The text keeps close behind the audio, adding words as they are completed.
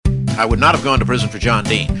I would not have gone to prison for John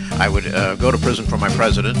Dean. I would go to prison for my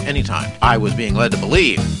president anytime. I was being led to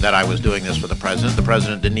believe that I was doing this for the president. The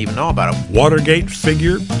president didn't even know about it. Watergate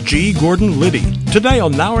figure G. Gordon Liddy. Today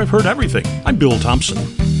on Now I've Heard Everything, I'm Bill Thompson.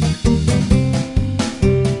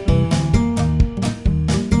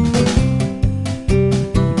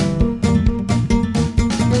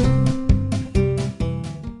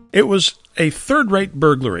 It was a third-rate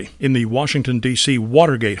burglary in the Washington, D.C.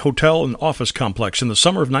 Watergate hotel and office complex in the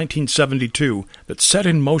summer of 1972 that set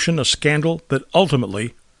in motion a scandal that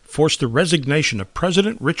ultimately forced the resignation of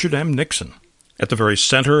President Richard M. Nixon. At the very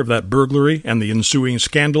center of that burglary and the ensuing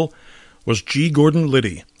scandal was G. Gordon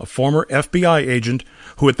Liddy, a former FBI agent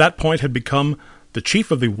who at that point had become the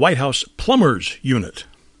chief of the White House Plumbers Unit.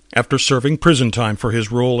 After serving prison time for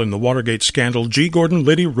his role in the Watergate scandal, G. Gordon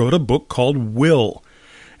Liddy wrote a book called Will.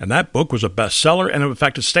 And that book was a bestseller, and in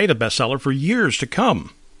fact it stayed a bestseller for years to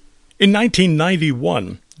come. In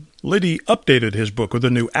 1991, Liddy updated his book with a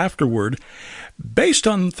new afterword based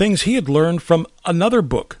on things he had learned from another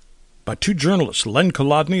book by two journalists, Len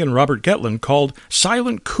Kolodny and Robert Getlin, called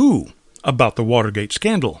Silent Coup, about the Watergate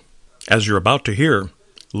scandal. As you're about to hear,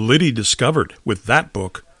 Liddy discovered with that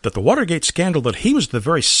book that the Watergate scandal that he was the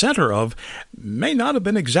very center of may not have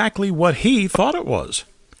been exactly what he thought it was.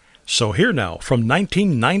 So here now, from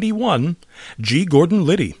 1991, G. Gordon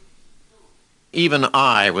Liddy. Even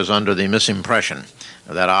I was under the misimpression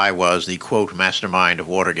that I was the, quote, mastermind of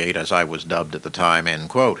Watergate, as I was dubbed at the time, end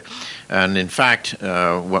quote. And in fact,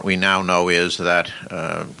 what we now know is that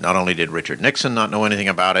not only did Richard Nixon not know anything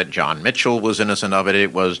about it, John Mitchell was innocent of it.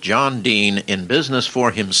 It was John Dean in business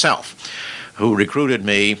for himself who recruited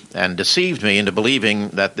me and deceived me into believing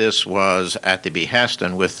that this was at the behest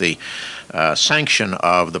and with the sanction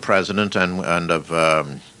of the president and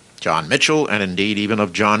of John Mitchell, and indeed even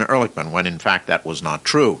of John Ehrlichman, when in fact that was not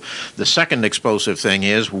true. The second explosive thing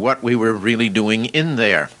is what we were really doing in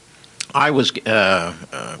there. I was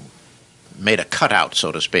made a cutout,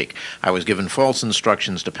 so to speak. I was given false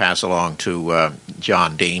instructions to pass along to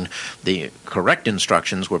John Dean. The correct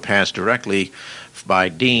instructions were passed directly by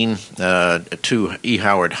Dean to E.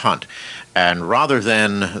 Howard Hunt. And rather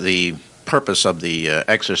than the purpose of the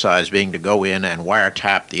exercise being to go in and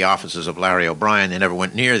wiretap the offices of Larry O'Brien, they never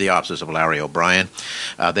went near the offices of Larry O'Brien.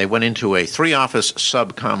 They went into a three-office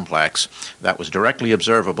sub-complex that was directly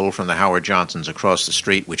observable from the Howard Johnsons across the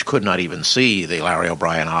street, which could not even see the Larry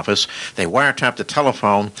O'Brien office. They wiretapped the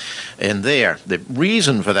telephone in there. The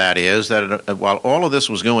reason for that is that while all of this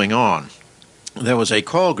was going on, there was a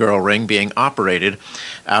call girl ring being operated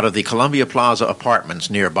out of the Columbia Plaza apartments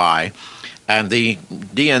nearby, and the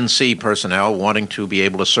DNC personnel, wanting to be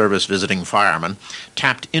able to service visiting firemen,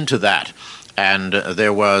 tapped into that. And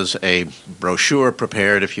there was a brochure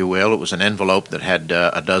prepared, if you will. It was an envelope that had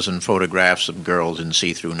a dozen photographs of girls in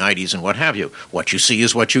see-through nighties and what have you. What you see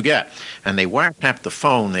is what you get. And they wiretapped the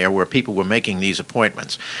phone there where people were making these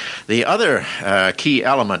appointments. The other key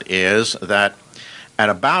element is that at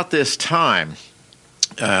about this time,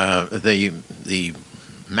 the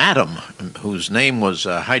madam, whose name was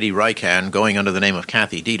Heidi Reichand, going under the name of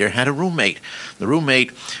Kathy Dieter, had a roommate. The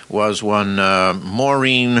roommate was one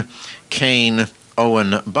Maureen Kane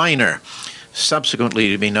Owen Biner, subsequently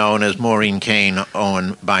to be known as Maureen Kane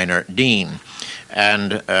Owen Biner Dean.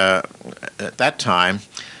 And at that time,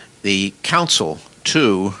 the counsel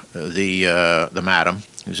to the madam,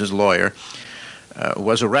 who's his lawyer,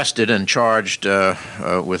 was arrested and charged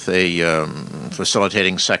with a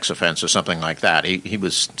facilitating sex offense or something like that. He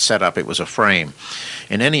was set up. It was a frame.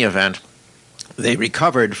 In any event, they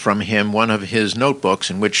recovered from him one of his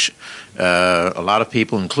notebooks in which a lot of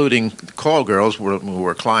people, including call girls who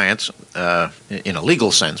were clients, in a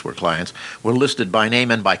legal sense were clients, were listed by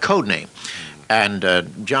name and by code name.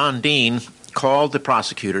 And John Dean called the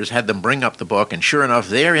prosecutors, had them bring up the book, and sure enough,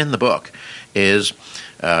 there in the book is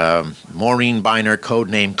Maureen Biner,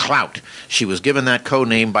 codename Clout. She was given that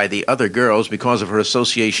codename by the other girls because of her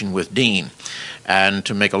association with Dean. And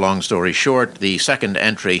to make a long story short, the second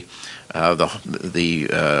entry,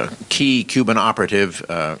 the key Cuban operative,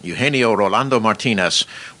 Eugenio Rolando Martinez,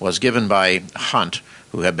 was given by Hunt,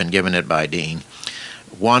 who had been given it by Dean,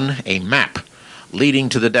 one, a map leading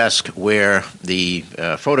to the desk where the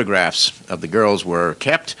photographs of the girls were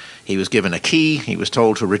kept. He was given a key. He was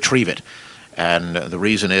told to retrieve it. And the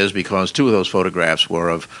reason is because two of those photographs were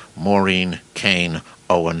of Maureen Kane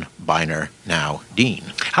Owen Biner, now Dean.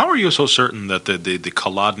 How are you so certain that the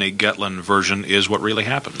Kolodny-Getlin version is what really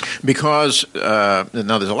happened? Because, now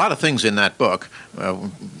there's a lot of things in that book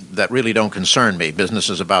that really don't concern me. Business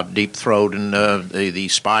is about Deep Throat and the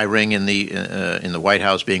spy ring in the White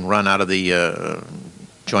House being run out of the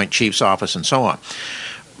Joint Chiefs office and so on.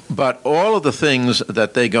 But all of the things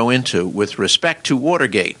that they go into with respect to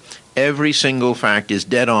Watergate, every single fact is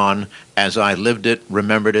dead on as I lived it,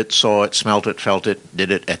 remembered it, saw it, smelt it, felt it,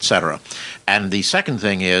 did it, etc. And the second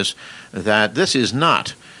thing is that this is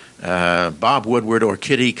not Bob Woodward or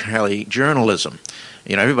Kitty Kelly journalism.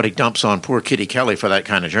 You know, everybody dumps on poor Kitty Kelly for that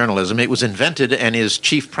kind of journalism. It was invented, and his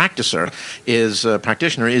chief practitioner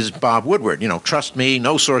is Bob Woodward. You know, trust me,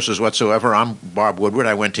 no sources whatsoever. I'm Bob Woodward.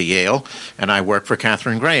 I went to Yale, and I work for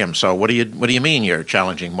Katharine Graham. So what do you mean you're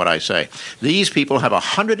challenging what I say? These people have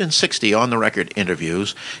 160 on-the-record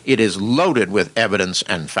interviews. It is loaded with evidence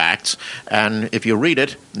and facts, and if you read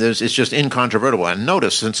it, it's just incontrovertible. And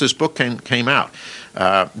notice, since this book came out,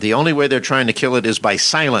 the only way they're trying to kill it is by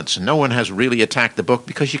silence. No one has really attacked the book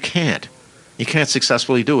because you can't. You can't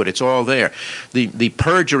successfully do it. It's all there. The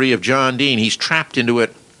perjury of John Dean, he's trapped into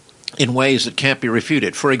it in ways that can't be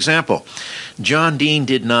refuted. For example, John Dean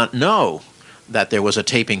did not know that there was a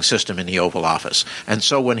taping system in the Oval Office. And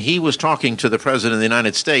so when he was talking to the President of the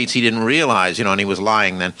United States, he didn't realize, and he was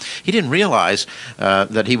lying then, he didn't realize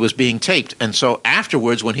that he was being taped. And so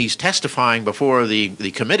afterwards, when he's testifying before the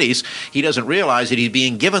committees, he doesn't realize that he's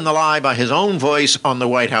being given the lie by his own voice on the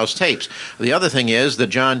White House tapes. The other thing is that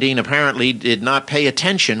John Dean apparently did not pay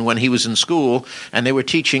attention when he was in school and they were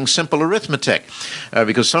teaching simple arithmetic,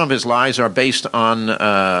 because some of his lies are based on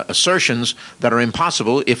assertions that are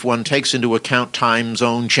impossible if one takes into account time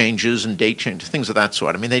zone changes and date changes, things of that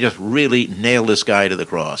sort. I mean, they just really nailed this guy to the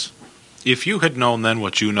cross. If you had known then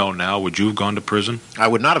what you know now, would you have gone to prison? I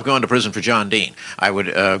would not have gone to prison for John Dean. I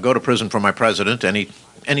would go to prison for my president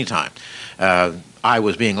any time. I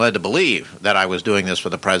was being led to believe that I was doing this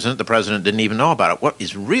for the president. The president didn't even know about it. What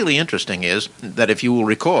is really interesting is that, if you will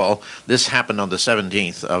recall, this happened on the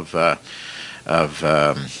 17th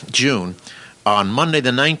of June. On Monday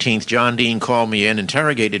the 19th, John Dean called me in,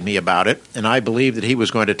 interrogated me about it, and I believed that he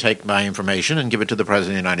was going to take my information and give it to the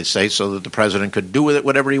President of the United States so that the President could do with it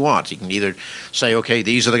whatever he wants. He can either say, okay,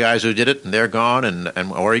 these are the guys who did it, and they're gone,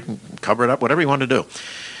 or he can cover it up, whatever he wanted to do.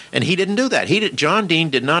 And he didn't do that. John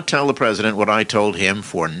Dean did not tell the President what I told him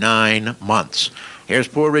for 9 months. Here's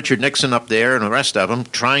poor Richard Nixon up there and the rest of them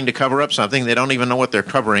trying to cover up something. They don't even know what they're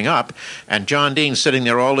covering up. And John Dean sitting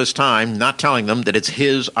there all this time not telling them that it's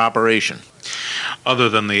his operation. Other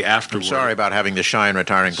than the afterword. I'm sorry about having the shy and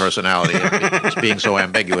retiring personality. It's being so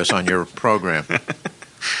ambiguous on your program.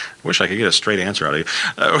 Wish I could get a straight answer out of you.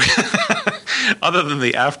 Other than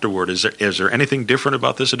the afterword, is there anything different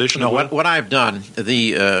about this edition? No, what I've done,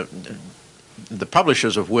 the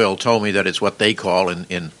publishers of Will told me that it's what they call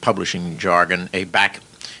in publishing jargon a back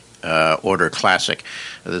order classic.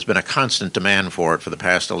 There's been a constant demand for it for the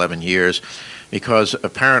past 11 years because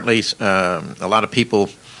apparently a lot of people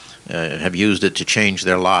have used it to change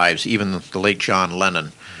their lives. Even the late John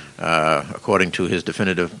Lennon, according to his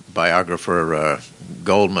definitive biographer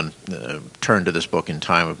Goldman, turned to this book in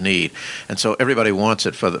time of need, and so everybody wants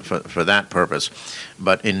it for that purpose.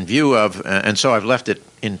 But in view of, and so I've left it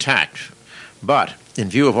intact. But in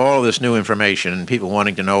view of all this new information and people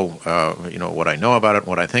wanting to know, what I know about it,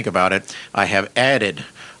 what I think about it, I have added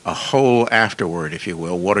a whole afterword, if you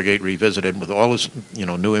will, Watergate Revisited, with all this,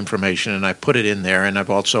 new information, and I put it in there. And I've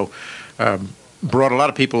also brought a lot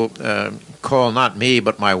of people call not me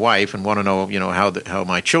but my wife and want to know, how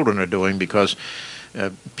my children are doing, because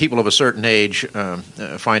people of a certain age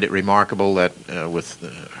find it remarkable that with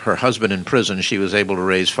her husband in prison, she was able to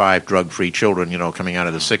raise 5 drug-free children, coming out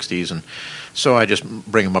of the 60s, and so I just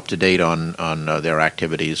bring them up to date on their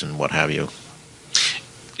activities and what have you.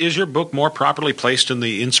 Is your book more properly placed in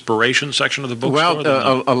the inspiration section of the bookstore?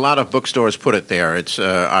 Well, a lot of bookstores put it there. It's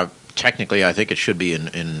technically, I think it should be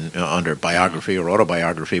in under biography or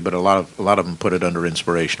autobiography, but a lot of them put it under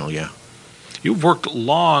inspirational. Yeah. You've worked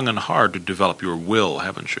long and hard to develop your will,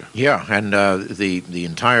 haven't you? Yeah, and the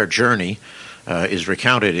entire journey is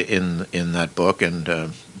recounted in that book,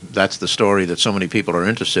 and that's the story that so many people are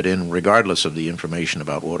interested in, regardless of the information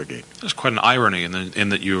about Watergate. There's quite an irony in that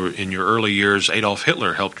in your early years, Adolf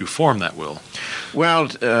Hitler helped you form that will. Well,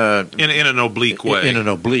 in an oblique way. In an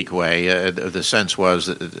oblique way. The sense was,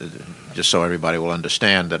 just so everybody will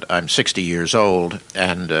understand, that I'm 60 years old,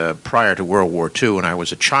 and prior to World War II, when I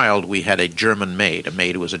was a child, we had a German maid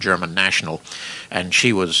who was a German national, and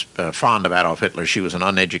she was fond of Adolf Hitler. She was an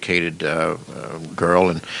uneducated girl,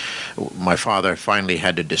 and my father finally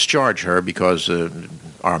had to discharge her because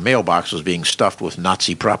our mailbox was being stuffed with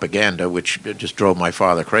Nazi propaganda, which just drove my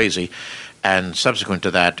father crazy. And subsequent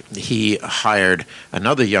to that, he hired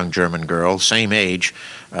another young German girl, same age,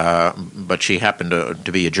 but she happened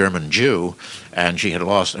to be a German Jew, and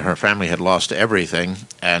her family had lost everything,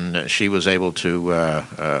 and she was able to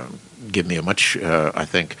give me a much, I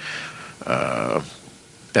think,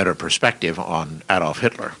 better perspective on Adolf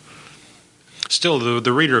Hitler. Still,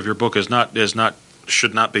 the reader of your book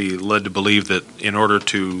should not be led to believe that in order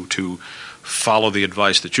to follow the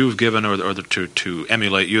advice that you've given, or to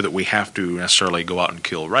emulate you, that we have to necessarily go out and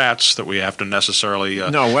kill rats, that we have to necessarily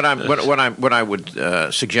no. What I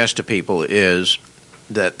would suggest to people is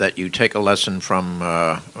that you take a lesson from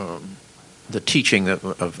the teaching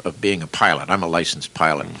of being a pilot. I'm a licensed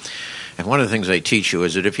pilot, and one of the things they teach you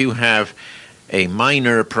is that if you have a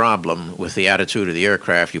minor problem with the attitude of the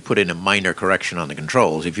aircraft, you put in a minor correction on the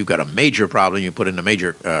controls. If you've got a major problem, you put in a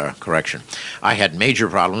major correction. I had major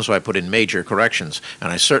problems, so I put in major corrections. And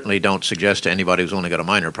I certainly don't suggest to anybody who's only got a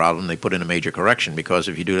minor problem, they put in a major correction, because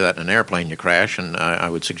if you do that in an airplane, you crash, and I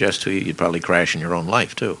would suggest to you, you'd probably crash in your own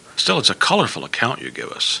life, too. Still, it's a colorful account you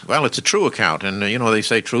give us. Well, it's a true account, and, they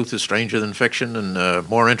say truth is stranger than fiction and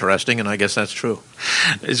more interesting, and I guess that's true.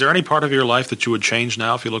 Is there any part of your life that you would change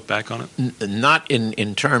now if you look back on it? Not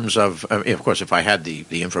in terms of course, if I had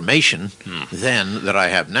the information then that I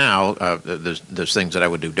have now, there's things that I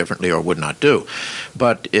would do differently or would not do.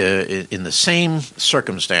 But in the same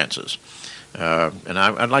circumstances, and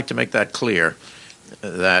I'd like to make that clear,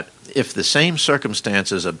 that if the same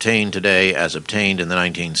circumstances obtained today as obtained in the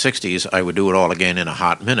 1960s, I would do it all again in a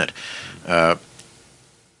hot minute.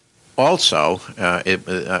 Also,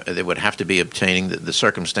 it would have to be obtaining, the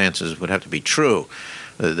circumstances would have to be true.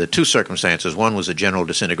 The two circumstances, one was a general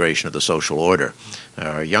disintegration of the social order.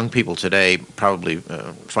 Young people today probably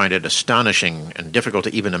find it astonishing and difficult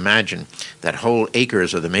to even imagine that whole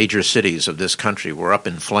acres of the major cities of this country were up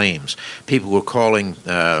in flames. People were calling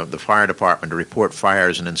the fire department to report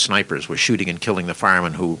fires, and then snipers were shooting and killing the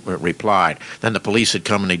firemen who replied. Then the police had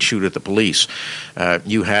come and they'd shoot at the police.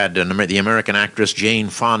 You had the American actress Jane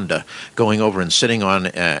Fonda going over and sitting on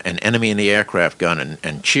an enemy in the aircraft gun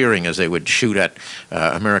and cheering as they would shoot at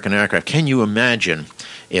American aircraft. Can you imagine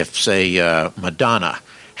if, say, Madonna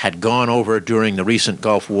had gone over during the recent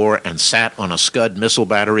Gulf War and sat on a Scud missile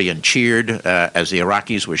battery and cheered as the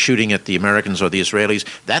Iraqis were shooting at the Americans or the Israelis?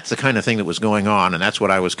 That's the kind of thing that was going on, and that's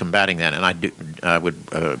what I was combating then. And I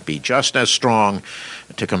would be just as strong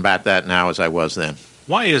to combat that now as I was then.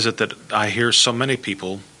 Why is it that I hear so many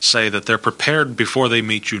people say that they're prepared before they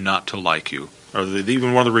meet you not to like you? Or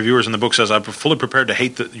even one of the reviewers in the book says, I'm fully prepared to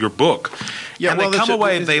hate your book. Yeah, and they come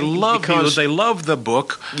away, they love you, they love the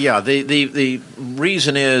book. Yeah, the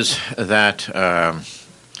reason is that,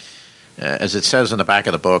 as it says in the back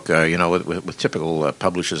of the book, with typical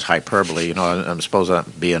publishers' hyperbole, I'm supposed to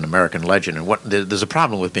be an American legend. And there's a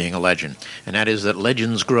problem with being a legend, and that is that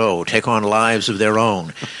legends grow, take on lives of their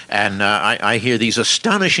own. And I hear these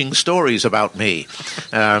astonishing stories about me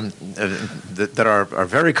that are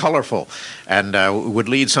very colorful and would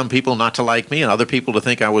lead some people not to like me and other people to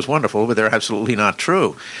think I was wonderful, but they're absolutely not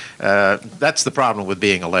true. That's the problem with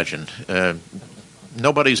being a legend.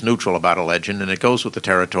 Nobody's neutral about a legend, and it goes with the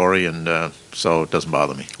territory, and so it doesn't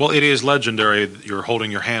bother me. Well, it is legendary. You're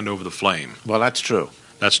holding your hand over the flame. Well, that's true.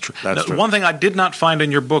 That's true. That's true. One thing I did not find in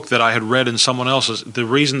your book that I had read in someone else's, the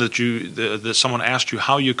reason that that someone asked you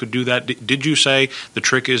how you could do that, did you say the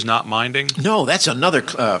trick is not minding? No, that's another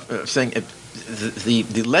thing.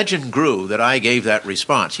 The legend grew that I gave that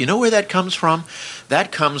response. You know where that comes from?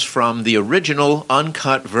 That comes from the original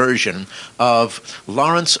uncut version of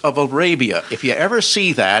Lawrence of Arabia. If you ever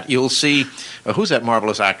see that, you'll see who's that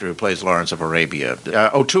marvelous actor who plays Lawrence of Arabia?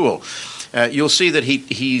 O'Toole. You'll see that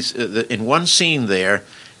he's in one scene there.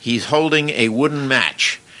 He's holding a wooden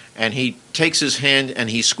match, and he takes his hand and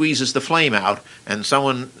he squeezes the flame out. And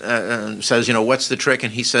someone says, "What's the trick?"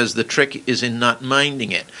 And he says, "The trick is in not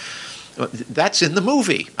minding it." That's in the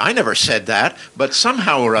movie. I never said that, but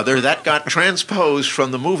somehow or other that got transposed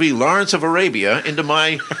from the movie Lawrence of Arabia into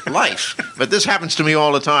my life. But this happens to me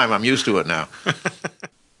all the time. I'm used to it now.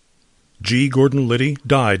 G. Gordon Liddy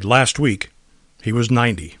died last week. He was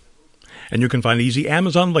 90. And you can find easy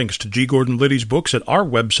Amazon links to G. Gordon Liddy's books at our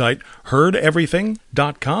website,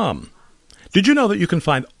 heardeverything.com. Did you know that you can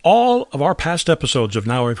find all of our past episodes of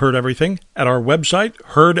Now I've Heard Everything at our website,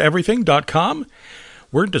 heardeverything.com?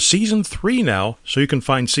 We're into Season 3 now, so you can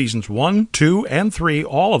find Seasons 1, 2, and 3,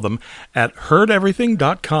 all of them, at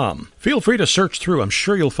heardeverything.com. Feel free to search through. I'm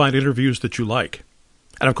sure you'll find interviews that you like.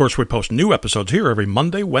 And, of course, we post new episodes here every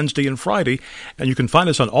Monday, Wednesday, and Friday, and you can find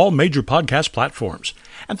us on all major podcast platforms.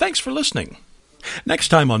 And thanks for listening. Next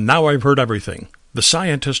time on Now I've Heard Everything, the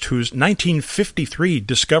scientist whose 1953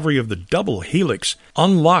 discovery of the double helix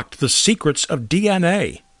unlocked the secrets of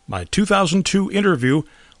DNA. My 2002 interview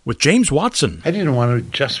with James Watson. I didn't want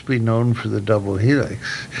to just be known for the double helix.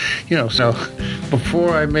 So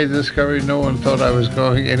before I made the discovery, no one thought I was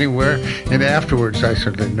going anywhere, and afterwards I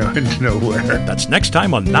certainly went nowhere. That's next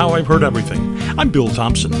time on Now I've Heard Everything. I'm Bill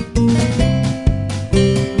Thompson.